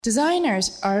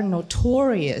Designers are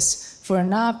notorious for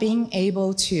not being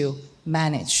able to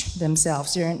manage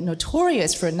themselves. They're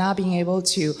notorious for not being able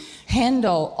to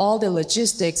handle all the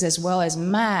logistics as well as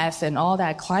math and all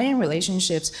that client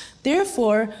relationships.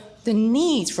 Therefore, the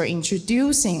need for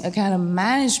introducing a kind of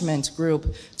management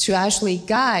group to actually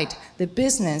guide the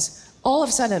business all of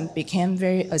a sudden became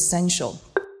very essential.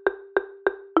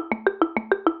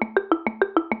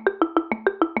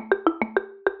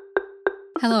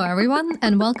 Hello, everyone,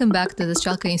 and welcome back to the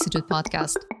Strelka Institute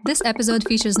podcast. This episode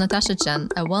features Natasha Chen,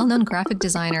 a well-known graphic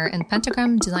designer and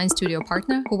Pentagram Design Studio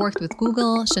partner who worked with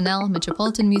Google, Chanel,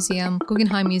 Metropolitan Museum,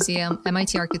 Guggenheim Museum,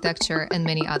 MIT Architecture, and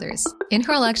many others. In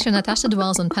her lecture, Natasha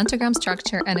dwells on pentagram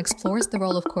structure and explores the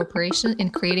role of cooperation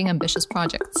in creating ambitious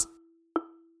projects.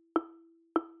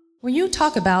 When you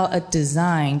talk about a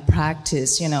design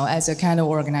practice, as a kind of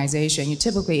organization, you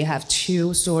typically have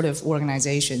two sort of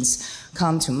organizations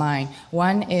come to mind.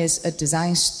 One is a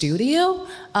design studio,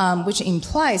 which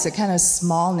implies a kind of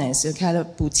smallness, a kind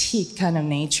of boutique kind of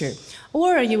nature.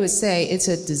 Or you would say it's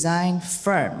a design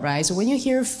firm, right? So when you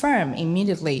hear firm,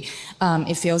 immediately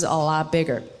it feels a lot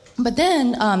bigger. But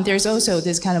then there's also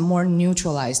this kind of more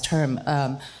neutralized term,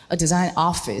 a design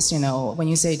office. When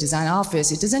you say design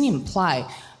office, it doesn't imply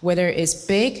whether it's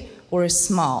big or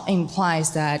small. It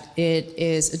implies that it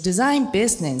is a design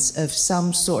business of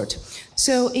some sort.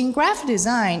 So in graphic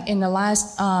design, in the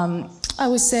last, I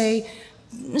would say,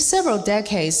 several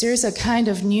decades, there's a kind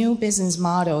of new business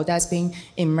model that's been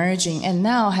emerging and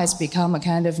now has become a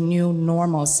kind of new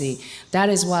normalcy. That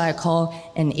is what I call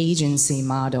an agency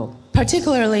model.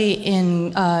 Particularly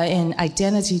in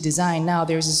identity design, now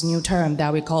there's this new term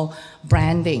that we call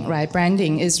branding, right?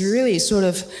 Branding is really sort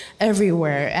of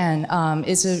everywhere, and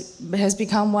has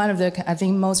become one of the, I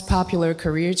think, most popular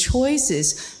career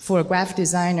choices for graphic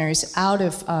designers out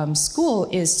of school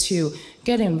is to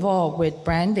get involved with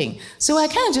branding. So I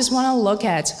kind of just want to look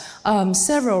at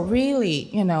several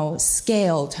really,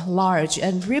 scaled, large,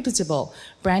 and reputable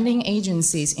branding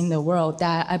agencies in the world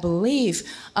that I believe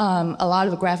a lot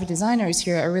of graphic designers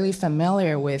here are really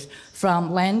familiar with,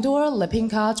 from Landor,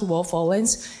 Lippincott, Wolff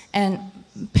Olins, and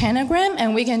Pentagram,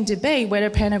 and we can debate whether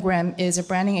Pentagram is a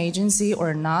branding agency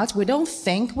or not. We don't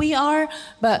think we are,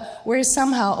 but we're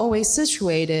somehow always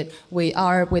situated with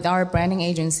our branding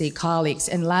agency colleagues.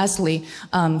 And lastly,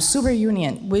 Super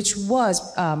Union, which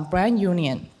was Brand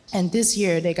Union. And this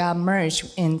year they got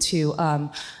merged into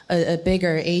a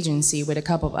bigger agency with a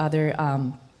couple of other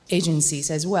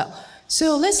agencies as well.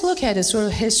 So let's look at the sort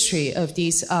of history of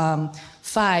these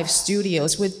 5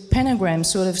 studios, with Pentagram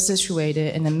sort of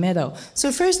situated in the middle.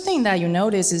 So first thing that you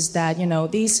notice is that,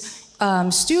 these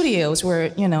studios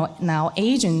were, now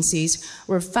agencies,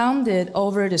 were founded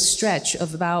over the stretch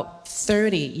of about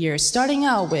 30 years, starting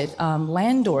out with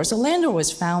Landor. So Landor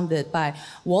was founded by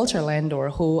Walter Landor,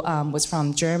 who was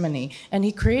from Germany, and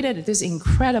he created this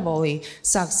incredibly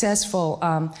successful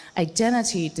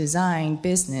identity design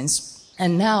business.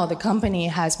 And now the company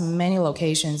has many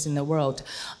locations in the world.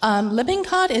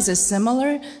 Lippincott is a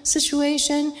similar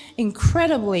situation,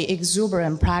 incredibly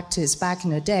exuberant practice back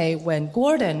in the day when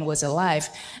Gordon was alive.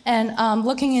 And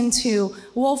looking into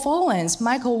Wolff Olins,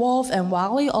 Michael Wolff and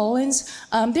Wally Olins,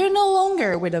 they're no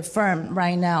longer with a firm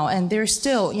right now, and they're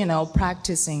still,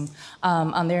 practicing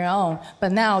on their own.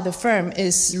 But now the firm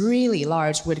is really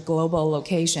large with global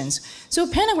locations. So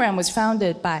Pentagram was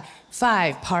founded by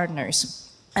 5 partners.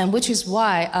 And which is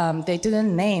why they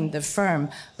didn't name the firm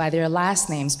by their last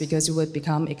names, because it would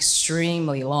become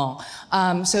extremely long.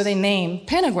 So they named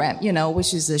Pentagram,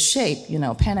 which is the shape,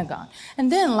 pentagon.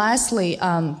 And then lastly,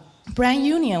 Brand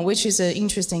Union, which is an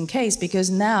interesting case because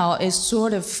now it's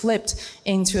sort of flipped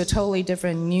into a totally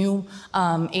different new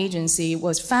agency,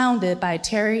 was founded by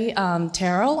Terry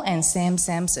Terrell and Sam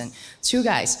Sampson, 2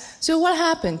 guys. So what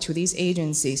happened to these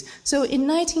agencies? So in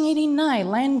 1989,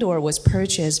 Landor was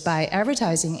purchased by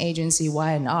advertising agency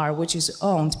Y&R, which is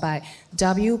owned by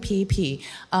WPP.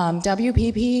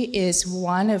 WPP is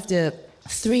one of the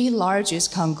 3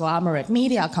 largest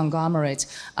media conglomerates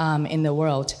in the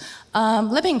world.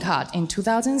 Lippincott, in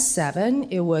 2007,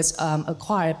 it was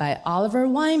acquired by Oliver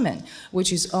Wyman,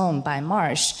 which is owned by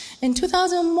Marsh. In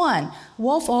 2001,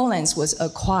 Wolff Olins was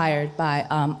acquired by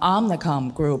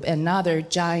Omnicom Group, another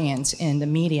giant in the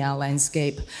media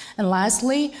landscape. And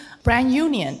lastly, Brand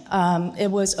Union, it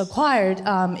was acquired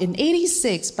in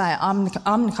 '86 by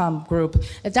Omnicom Group.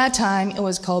 At that time, it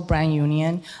was called Brand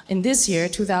Union. In this year,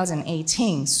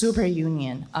 2018, Super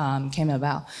Union came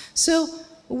about. So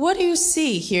what do you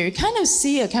see here? You kind of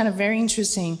see a kind of very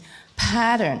interesting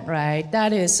pattern, right?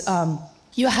 That is,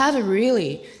 you have a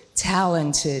really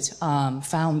talented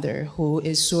founder who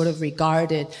is sort of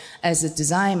regarded as a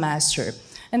design master.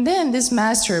 And then this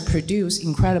master produced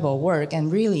incredible work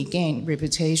and really gained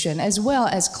reputation as well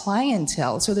as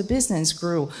clientele. So the business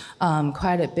grew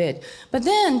quite a bit. But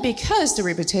then because the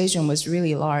reputation was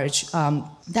really large,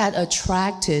 that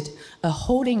attracted a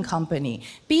holding company,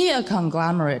 be it a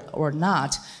conglomerate or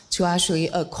not, to actually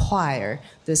acquire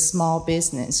the small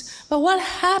business. But what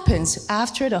happens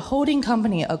after the holding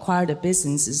company acquired the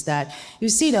business is that you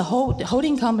see the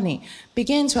holding company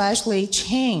begin to actually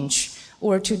change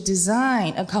or to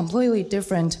design a completely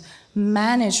different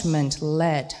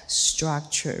management-led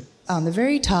structure. On the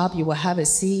very top, you will have a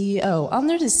CEO.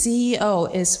 Under the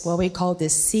CEO is what we call the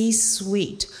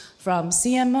C-suite, from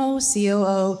CMO,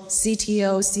 COO,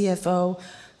 CTO, CFO,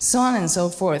 so on and so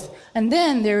forth. And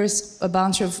then there's a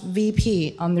bunch of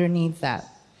VP underneath that.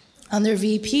 Under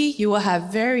VP, you will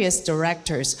have various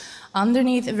directors.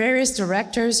 Underneath various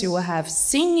directors, you will have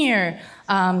senior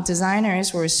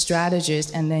designers or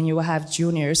strategists, and then you will have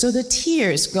juniors. So the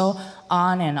tiers go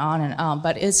on and on and on,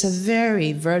 but it's a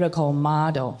very vertical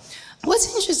model.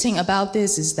 What's interesting about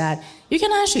this is that you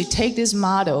can actually take this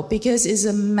model because it's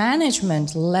a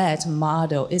management-led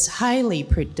model. It's highly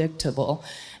predictable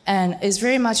and is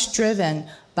very much driven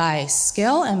by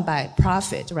scale and by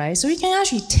profit, right? So you can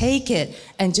actually take it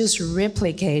and just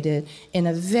replicate it in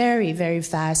a very, very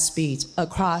fast speed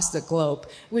across the globe,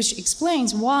 which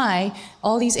explains why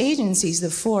all these agencies, the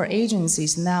 4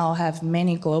 agencies, now have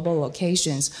many global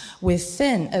locations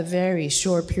within a very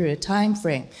short period of time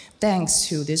frame, thanks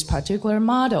to this particular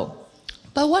model.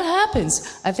 But what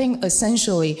happens, I think,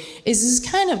 essentially, is this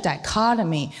kind of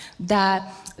dichotomy that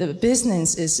the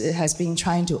business has been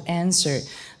trying to answer.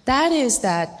 That is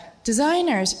that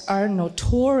designers are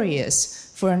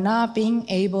notorious for not being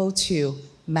able to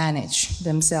manage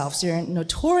themselves. They're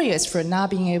notorious for not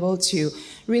being able to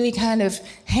really kind of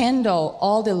handle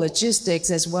all the logistics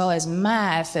as well as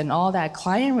math and all that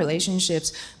client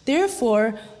relationships.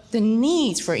 Therefore, the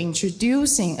need for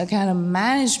introducing a kind of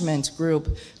management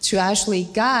group to actually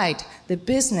guide the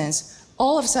business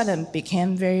all of a sudden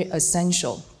became very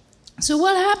essential. So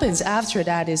what happens after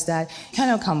that is that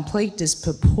kind of complete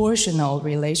disproportional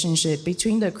relationship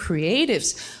between the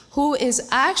creatives, who is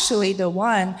actually the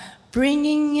one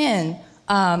bringing in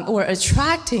or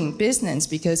attracting business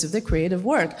because of the creative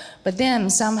work, but then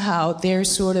somehow their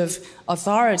sort of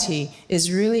authority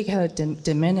is really kind of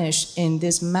diminished in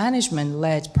this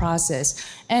management-led process.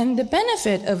 And the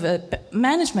benefit of a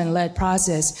management-led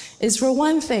process is, for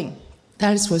one thing,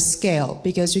 that is for scale,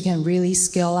 because you can really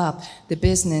scale up the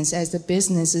business as the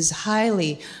business is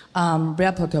highly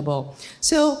replicable.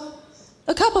 So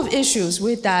a couple of issues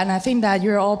with that, and I think that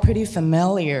you're all pretty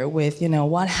familiar with,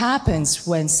 what happens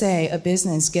when, say, a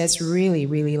business gets really,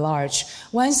 really large.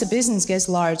 Once the business gets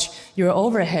large, your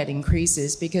overhead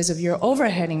increases. Because of your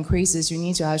overhead increases, you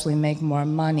need to actually make more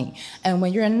money. And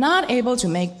when you're not able to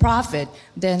make profit,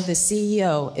 then the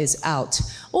CEO is out.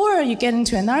 Or you get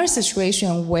into another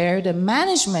situation where the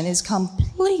management is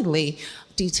completely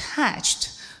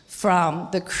detached from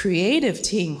the creative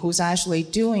team who's actually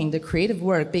doing the creative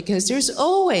work, because there's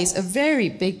always a very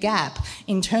big gap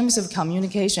in terms of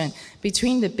communication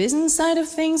between the business side of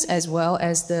things as well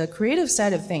as the creative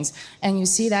side of things. And you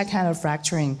see that kind of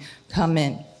fracturing come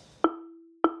in.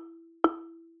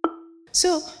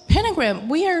 So Pentagram,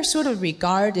 we are sort of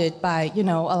regarded by, a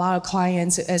lot of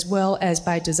clients as well as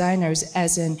by designers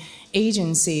as an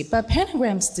agency. But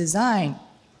Pentagram's design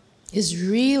is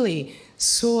really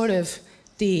sort of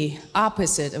the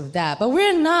opposite of that. But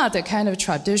we're not the kind of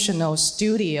traditional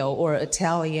studio or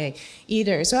atelier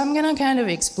either. So I'm going to kind of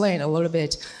explain a little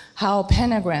bit how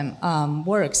Pentagram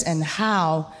works and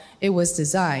how it was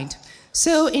designed.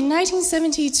 So in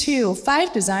 1972,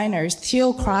 5 designers,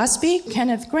 Theo Crosby,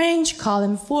 Kenneth Grange,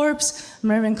 Colin Forbes,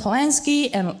 Mervyn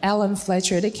Kalansky, and Alan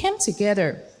Fletcher, they came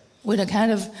together with a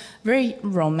kind of very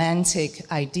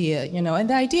romantic idea, and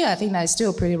the idea, I think, that is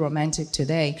still pretty romantic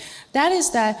today. That is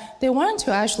that they wanted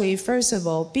to actually, first of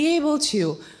all, be able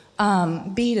to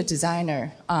be the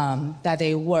designer that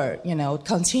they were,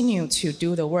 continue to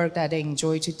do the work that they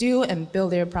enjoy to do and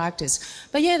build their practice.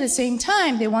 But yet at the same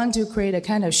time, they want to create a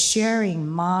kind of sharing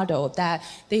model that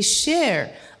they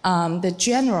share the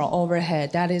general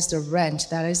overhead, that is the rent,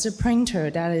 that is the printer,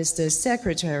 that is the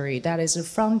secretary, that is the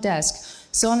front desk,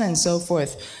 so on and so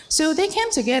forth. So they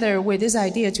came together with this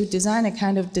idea to design a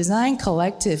kind of design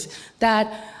collective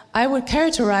that I would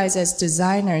characterize as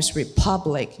designers'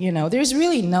 republic. There's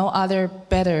really no other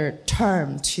better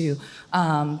term to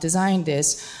design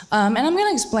this. And I'm going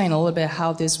to explain a little bit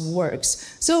how this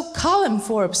works. So Colin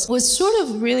Forbes was sort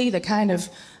of really the kind of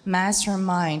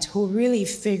mastermind who really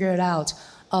figured out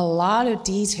a lot of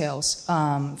details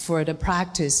for the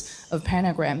practice of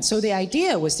pentagram. So the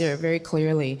idea was there very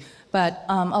clearly, but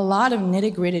a lot of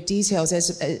nitty-gritty details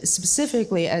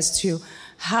specifically as to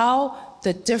how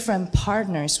the different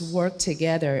partners work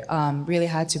together really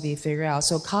had to be figured out.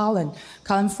 So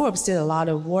Colin Forbes did a lot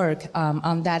of work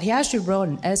on that. He actually wrote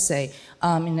an essay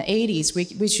in the 80s,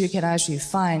 which you can actually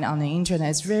find on the internet.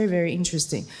 It's very, very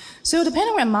interesting. So the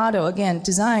pentagram model, again,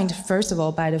 designed, first of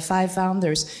all, by the 5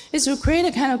 founders, is to create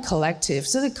a kind of collective.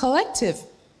 So the collective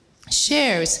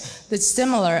shares the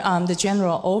similar, the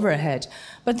general overhead.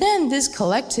 But then this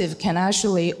collective can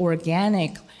actually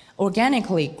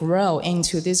organically grow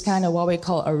into this kind of what we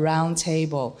call a round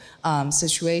table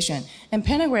situation. In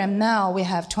Pentagram now, we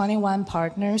have 21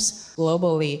 partners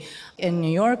globally. In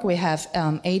New York, we have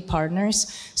 8 partners.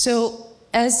 So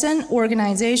as an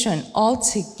organization, all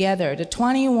together, the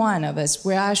 21 of us,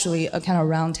 we're actually a kind of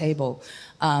round table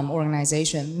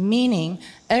organization, meaning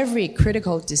every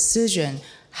critical decision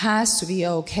has to be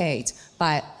okayed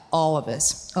by all of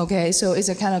us, okay? So it's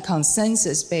a kind of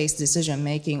consensus-based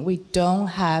decision-making. We don't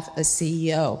have a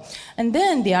CEO. And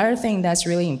then the other thing that's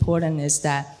really important is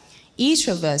that each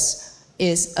of us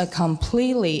is a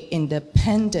completely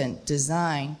independent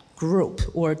design group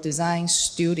or design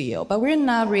studio. But we're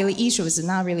not really, each of us is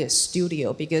not really a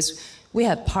studio because we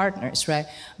have partners, right?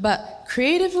 But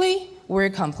creatively, we're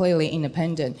completely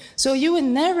independent. So you would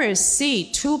never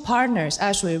see 2 partners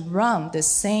actually run the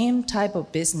same type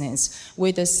of business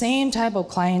with the same type of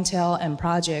clientele and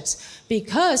projects,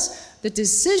 because the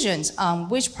decisions on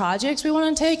which projects we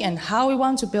want to take and how we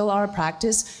want to build our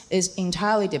practice is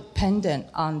entirely dependent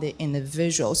on the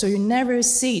individual. So you never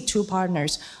see 2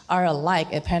 partners are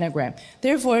alike at Pentagram.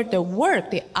 Therefore, the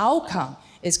work, the outcome,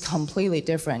 is completely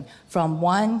different from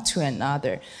one to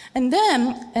another. And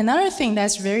then another thing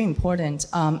that's very important,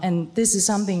 and this is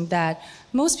something that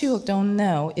most people don't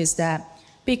know, is that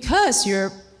because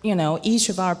each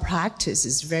of our practice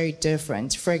is very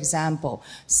different. For example,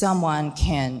 someone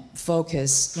can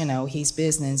focus, his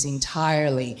business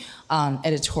entirely on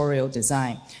editorial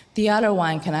design. The other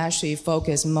one can actually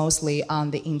focus mostly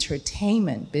on the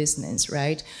entertainment business,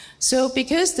 right? So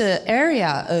because the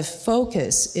area of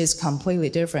focus is completely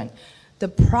different, the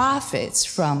profits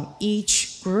from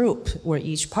each group or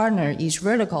each partner, each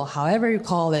vertical, however you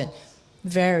call it,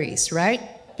 varies, right?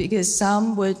 Because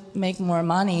some would make more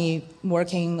money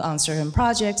working on certain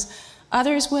projects,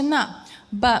 others would not.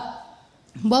 But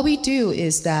what we do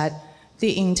is that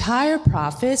the entire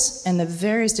profits and the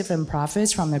various different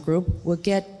profits from the group will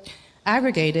get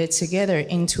aggregated together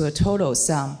into a total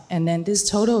sum. And then this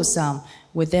total sum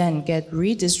would then get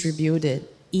redistributed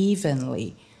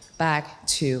evenly back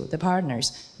to the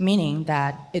partners, meaning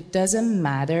that it doesn't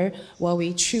matter what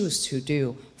we choose to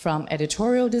do. From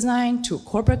editorial design to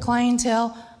corporate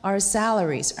clientele, our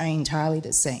salaries are entirely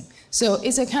the same. So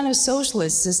it's a kind of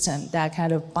socialist system that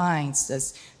kind of binds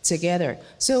us together.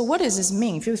 So what does this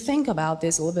mean? If you think about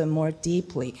this a little bit more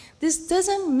deeply, this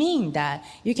doesn't mean that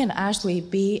you can actually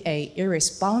be an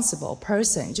irresponsible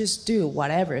person, just do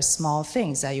whatever small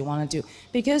things that you want to do.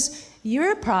 Because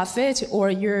your profit or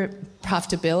your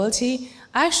profitability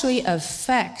actually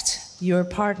affect your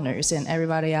partners and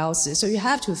everybody else's. So you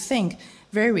have to think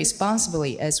very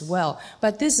responsibly as well.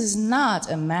 But this is not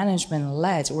a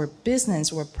management-led or business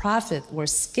or profit or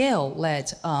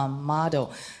scale-led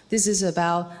model. This is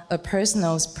about a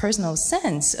personal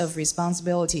sense of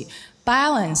responsibility.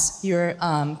 Balance your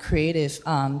creative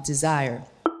desire.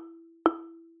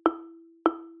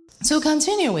 So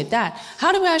continue with that.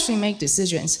 How do we actually make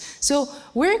decisions? So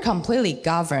we're completely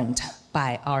governed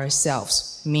by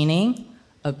ourselves, meaning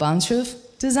a bunch of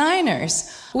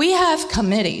designers. We have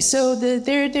committees. So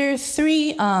there are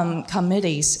 3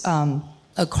 committees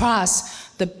across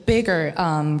the bigger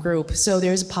group. So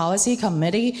there's a policy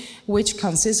committee, which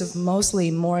consists of mostly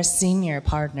more senior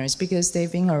partners because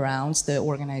they've been around the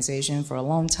organization for a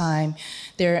long time.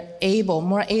 They're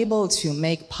more able to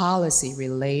make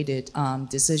policy-related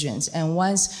decisions. And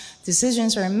once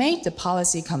decisions are made, the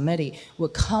policy committee will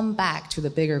come back to the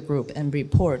bigger group and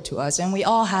report to us. And we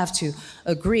all have to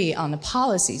agree on the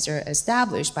policies that are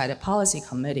established by the policy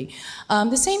committee.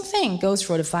 The same thing goes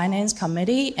for the finance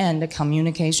committee and the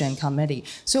communication committee.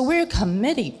 So we're a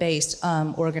committee-based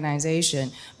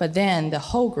organization, but then the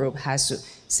whole group has to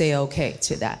say okay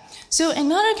to that. So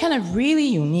another kind of really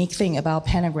unique thing about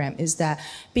Pentagram is that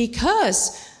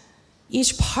because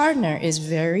each partner is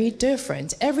very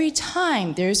different, every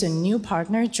time there's a new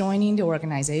partner joining the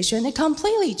organization, it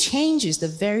completely changes the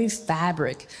very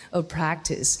fabric of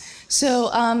practice.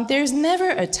 So there's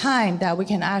never a time that we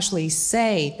can actually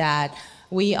say that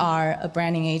we are a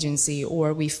branding agency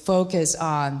or we focus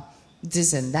on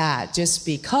this and that, just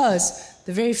because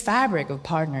the very fabric of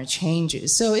partner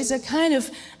changes. So it's a kind of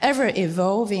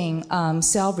ever-evolving,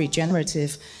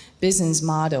 self-regenerative business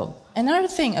model. Another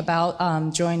thing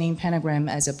about joining Pentagram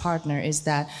as a partner is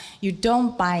that you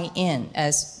don't buy in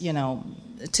as,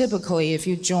 typically if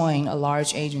you join a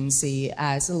large agency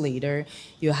as a leader,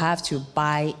 you have to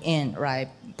buy in, right?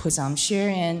 Put some share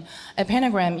in. At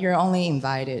Pentagram, you're only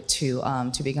invited to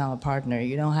become a partner.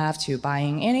 You don't have to buy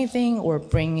in anything or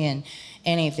bring in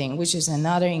anything, which is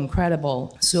another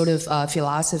incredible sort of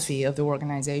philosophy of the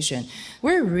organization.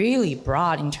 We're really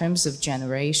broad in terms of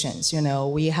generations.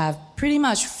 We have pretty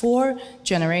much 4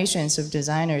 generations of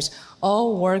designers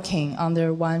all working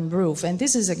under one roof. And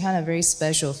this is a kind of very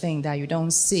special thing that you don't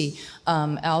see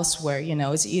elsewhere.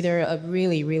 It's either a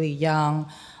really, really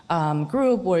young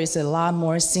group or it's a lot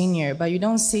more senior, but you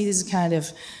don't see this kind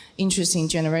of interesting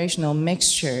generational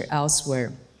mixture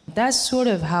elsewhere. That's sort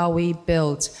of how we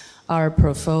built our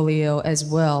portfolio as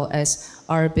well as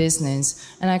our business.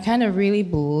 And I kind of really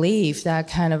believe that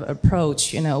kind of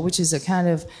approach, which is a kind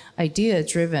of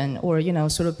idea-driven or,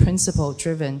 sort of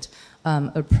principle-driven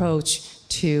approach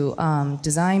to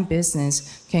design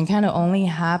business can kind of only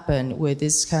happen with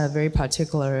this kind of very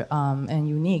particular and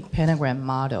unique Pentagram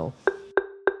model.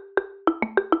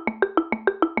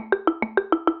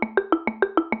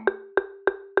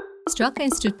 Strelka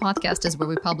Institute podcast is where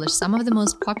we publish some of the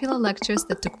most popular lectures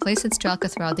that took place at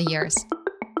Strelka throughout the years.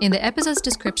 In the episode's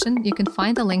description, you can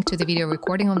find a link to the video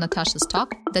recording of Natasha's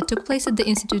talk that took place at the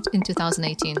Institute in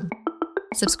 2018.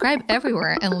 Subscribe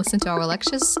everywhere and listen to our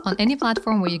lectures on any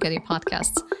platform where you get your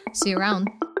podcasts. See you around.